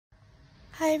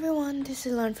Hi everyone, this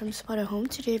is Lauren from Spotahome.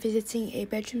 Today visiting a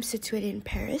bedroom situated in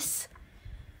Paris.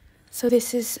 So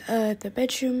this is the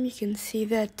bedroom. You can see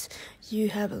that you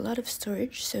have a lot of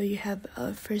storage. So you have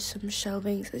first some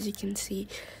shelvings, as you can see,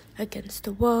 against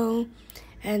the wall,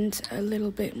 and a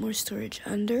little bit more storage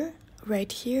under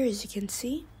right here, as you can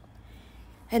see.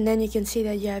 And then you can see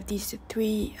that you have these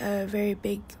three very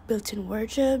big built-in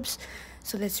wardrobes.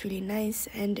 So that's really nice.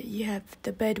 And you have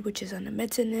the bed, which is on a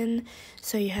mezzanine,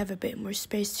 so you have a bit more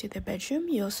space to the bedroom.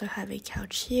 You also have a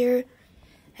couch here,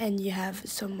 and you have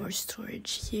some more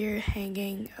storage here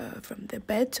hanging from the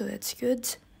bed, so that's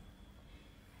good.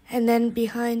 And then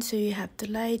behind, so you have the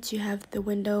light, you have the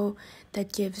window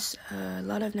that gives a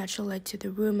lot of natural light to the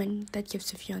room, and that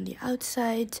gives a view on the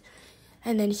outside.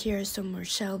 And then here are some more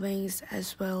shelvings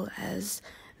as well as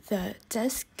the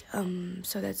desk,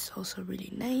 so that's also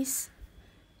really nice.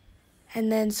 And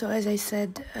then, so as I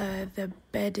said, the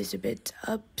bed is a bit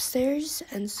upstairs,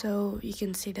 and so you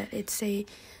can see that it's a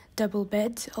double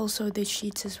bed. Also, the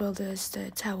sheets as well as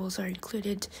the towels are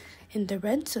included in the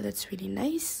rent, so that's really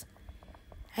nice.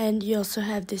 And you also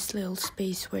have this little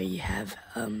space where you have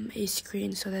a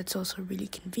screen, so that's also really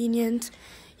convenient.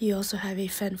 You also have a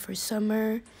fan for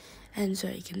summer, and so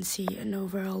you can see an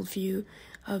overall view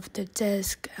of the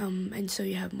desk, and so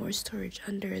you have more storage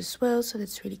under as well, so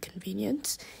that's really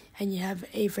convenient. And you have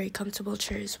a very comfortable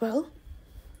chair as well.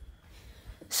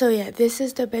 So yeah, this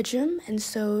is the bedroom, and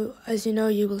so as you know,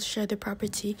 you will share the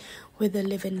property with the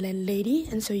live-in landlady,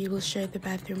 and so you will share the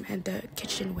bathroom and the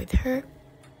kitchen with her.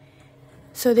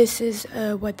 So this is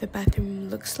what the bathroom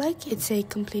looks like. It's a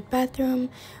complete bathroom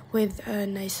with a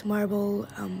nice marble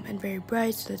and very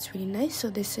bright, so that's really nice. So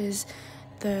this is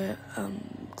the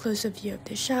close-up view of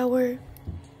the shower.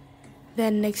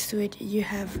 Then next to it you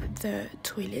have the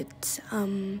toilet,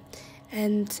 and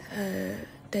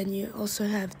then you also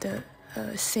have the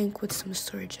sink with some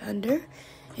storage under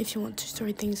if you want to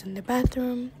store things in the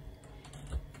bathroom.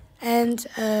 And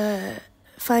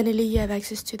finally, you have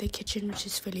access to the kitchen, which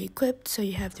is fully equipped. So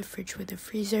you have the fridge with the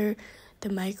freezer, the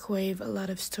microwave, a lot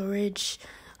of storage,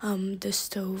 the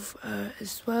stove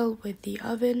as well with the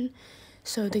oven.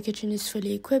 So the kitchen is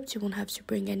fully equipped. You won't have to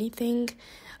bring anything.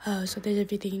 So there's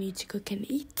everything you need to cook and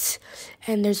eat.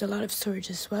 And there's a lot of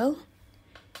storage as well.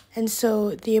 And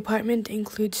so the apartment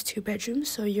includes 2 bedrooms.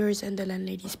 So yours and the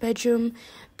landlady's bedroom,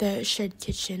 the shared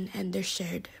kitchen, and the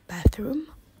shared bathroom.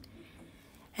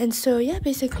 And so, yeah,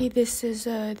 basically this is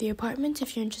the apartment.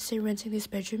 If you're interested in renting this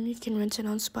bedroom, you can rent it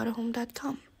on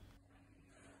spotahome.com.